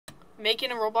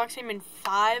making a Roblox game in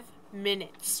 5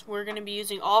 minutes. We're going to be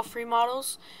using all free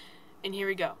models, and here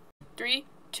we go. 3,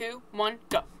 2, 1,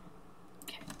 go.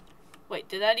 Okay. Wait,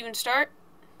 did that even start?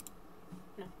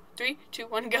 No. 3, 2,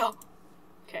 1, go.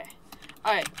 Okay.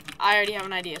 Alright, I already have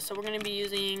an idea. So we're going to be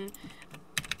using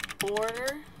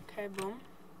border. Okay, boom.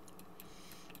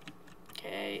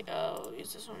 Okay, we'll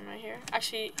use this one right here.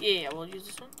 Actually, yeah, we'll use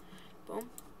this one. Boom,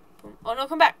 boom. Oh, no,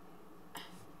 come back.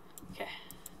 Okay.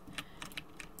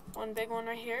 One big one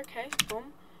right here. Okay,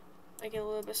 boom. Make it a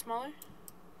little bit smaller.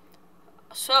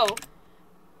 So,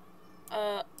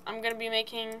 I'm going to be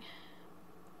making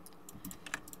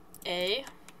a,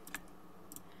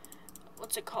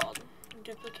 what's it called?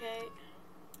 Duplicate.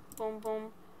 Boom,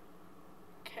 boom.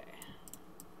 Okay.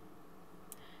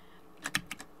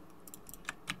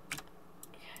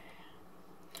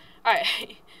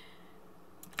 Alright.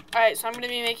 Alright, so I'm going to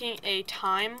be making a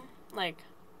time, like,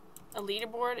 a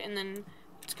leaderboard, and then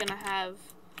it's going to have,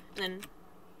 then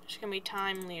it's going to be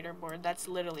time leaderboard. That's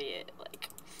literally it. Like,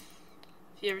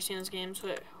 if you ever seen those games,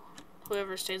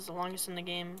 whoever stays the longest in the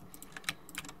game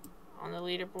on the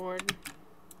leaderboard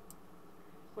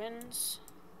wins.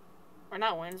 Or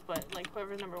not wins, but, like,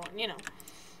 whoever's number one, you know.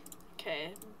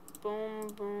 Okay. Boom,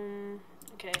 boom.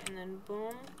 Okay, and then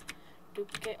boom.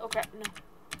 Duplicate. Oh, crap, no.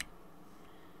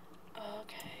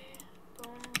 Okay,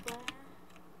 boom, boom.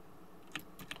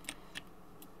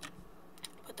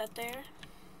 Put that there.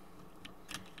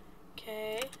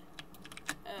 Okay.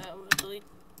 We'll delete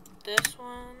this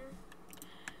one.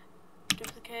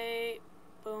 Duplicate.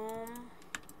 Boom.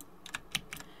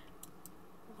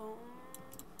 Boom.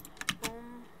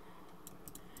 Boom.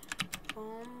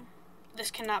 Boom.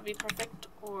 This cannot be perfect,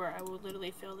 or I will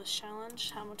literally fail this challenge.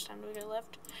 How much time do we get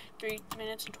left? 3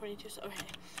 minutes and 22 seconds. Okay.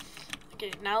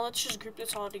 Okay, now let's just group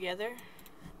this all together.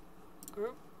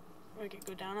 Group. We can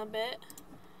go down a bit.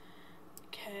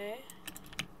 Okay.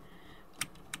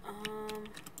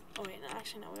 Oh wait, no,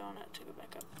 actually no, we don't have to go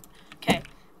back up. Okay.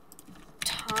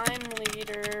 Time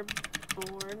leader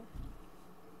board.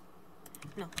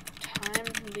 No. Time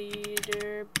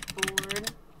leader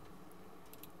board.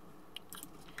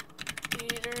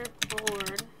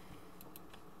 Leaderboard.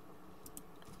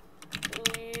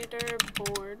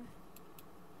 Leaderboard.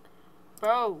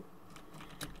 Bro,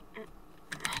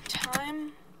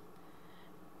 time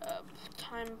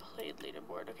played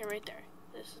leaderboard. Okay, right there.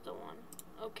 This is the one.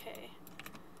 Okay.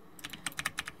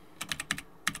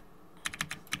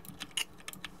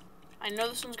 I know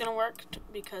this one's gonna work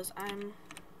because I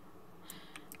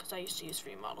used to use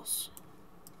free models.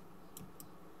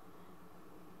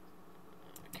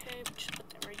 Okay, just put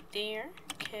that right there.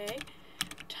 Okay.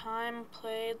 Time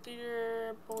played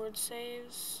leaderboard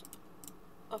saves.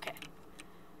 Okay.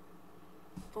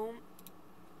 Boom.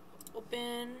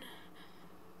 Open.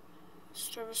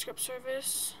 Server script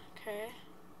service. Okay.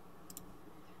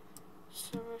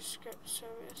 Server script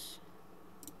service.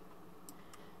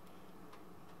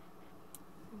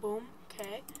 Boom.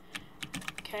 Okay.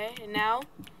 Okay. And now,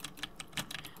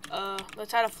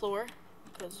 let's add a floor,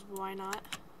 because why not?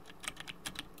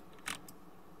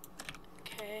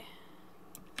 Okay.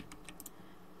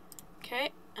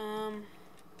 Okay.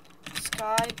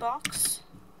 Skybox.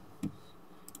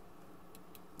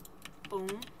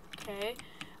 Boom. Okay.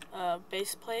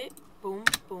 Base plate. Boom.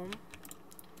 Boom.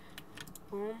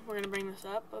 Boom. We're gonna bring this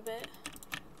up a bit.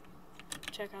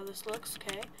 Check how this looks.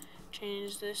 Okay.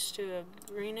 Change this to a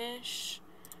greenish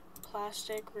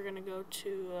plastic. We're gonna go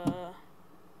to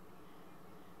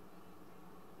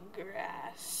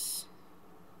grass.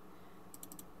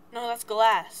 No, that's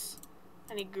glass.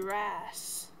 I need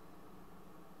grass.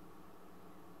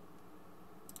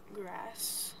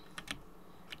 Grass.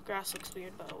 Grass looks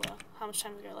weird, but oh well. How much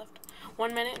time do we got left?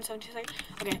 1 minute and 17 seconds.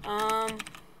 Okay,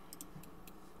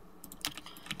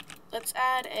 let's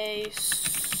add a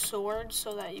sword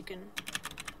so that you can,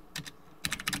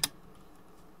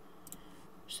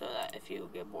 so that if you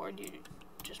get bored, you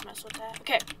just mess with that.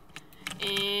 Okay,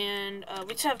 and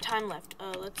we just have time left.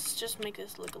 Let's just make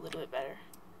this look a little bit better.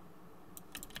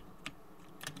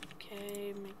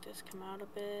 Okay, make this come out a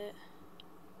bit.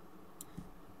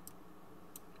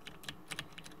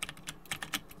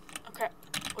 Okay,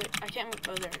 wait, I can't move.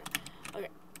 Oh, there we go. Okay.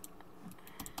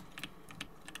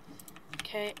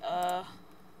 Okay,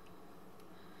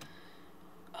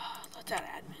 let's add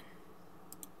admin.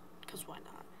 Because why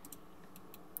not?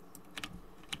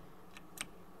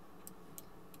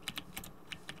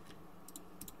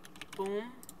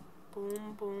 Boom,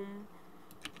 boom, boom.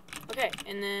 Okay,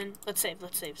 and then let's save.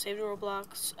 Save to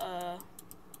Roblox.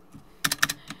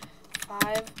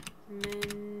 5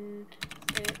 minute.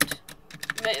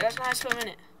 Wait, that's not how I spell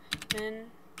minute.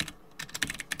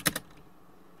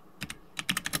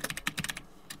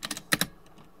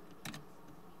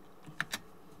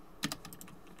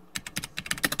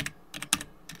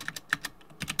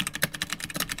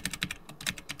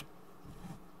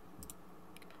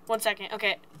 1 second.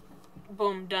 Okay.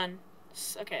 Boom, done.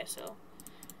 Okay, so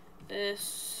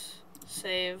this,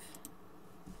 save.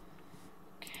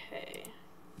 Okay.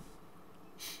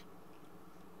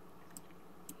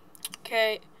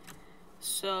 Okay,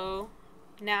 so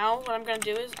now what I'm gonna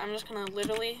do is I'm just gonna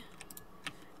literally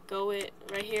go it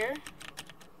right here.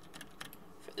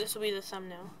 This will be the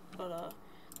thumbnail, but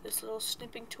this little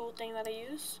snipping tool thing that I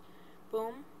use.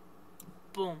 Boom,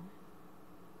 boom.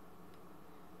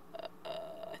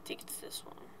 I think it's this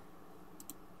one.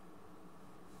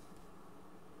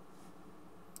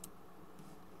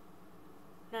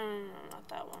 No, not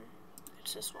that one.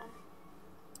 It's this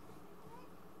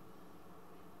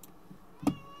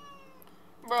one.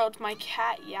 Bro, it's my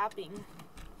cat yapping.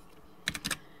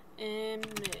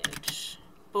 Image.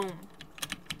 Boom.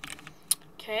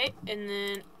 Okay, and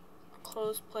then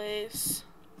close place.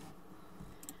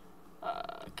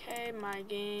 Okay, my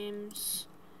games.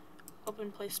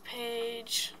 Open place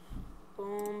page.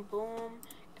 Boom, boom.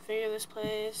 Configure this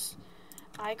place.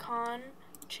 Icon.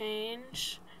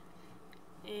 Change.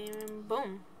 And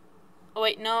boom. Oh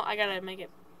wait, no, I gotta make it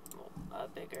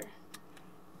bigger.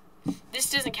 This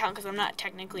doesn't count because I'm not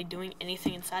technically doing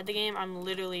anything inside the game. I'm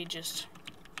literally just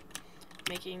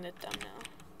making the thumbnail.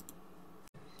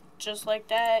 Just like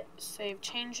that. Save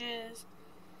changes.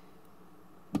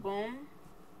 Boom.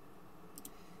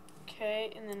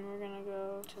 Okay, and then we're gonna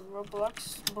go to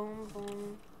Roblox. Boom,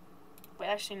 boom. Wait,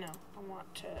 actually no. I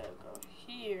want to go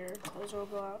here. Close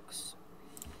Roblox.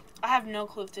 I have no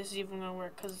clue if this is even gonna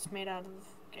work because it's made out of,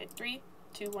 okay, 3,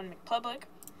 2, 1, make public.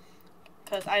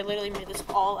 Because I literally made this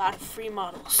all out of free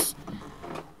models.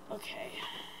 Okay.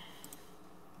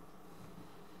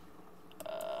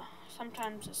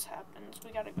 Sometimes this happens.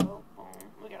 We gotta go, boom.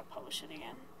 We gotta publish it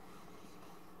again.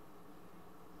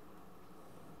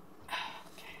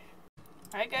 Okay.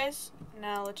 Alright guys,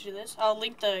 now let's do this. I'll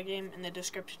link the game in the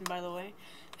description, by the way.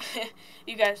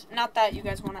 You guys, not that you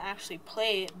guys want to actually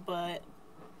play it, but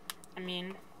I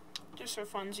mean, just for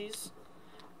funsies.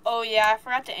 Oh yeah, I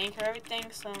forgot to anchor everything,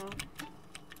 so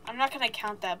I'm not gonna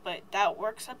count that, but that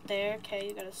works up there. Okay,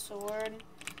 you got a sword.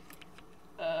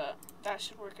 That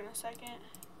should work in a second.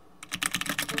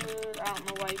 Dude, I don't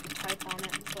know why you can type on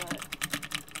it, but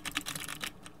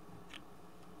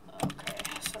okay,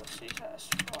 so CS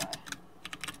fly.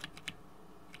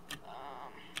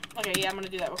 Okay, yeah, I'm gonna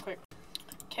do that real quick.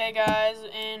 Okay guys,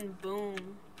 and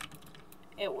boom.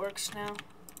 It works now.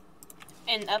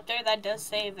 And up there, that does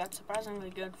save. That's surprisingly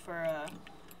good for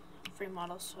free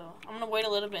models. So I'm gonna wait a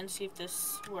little bit and see if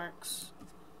this works.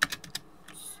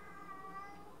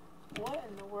 What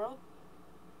in the world?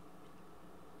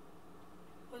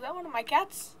 Was that one of my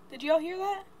cats? Did y'all hear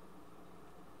that?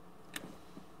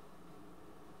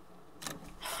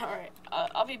 Alright,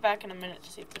 I'll be back in a minute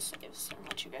to see if this saves and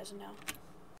let you guys know.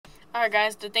 Alright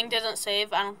guys, the thing doesn't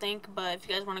save, I don't think, but if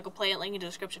you guys want to go play it, link in the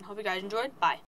description. Hope you guys enjoyed. Bye.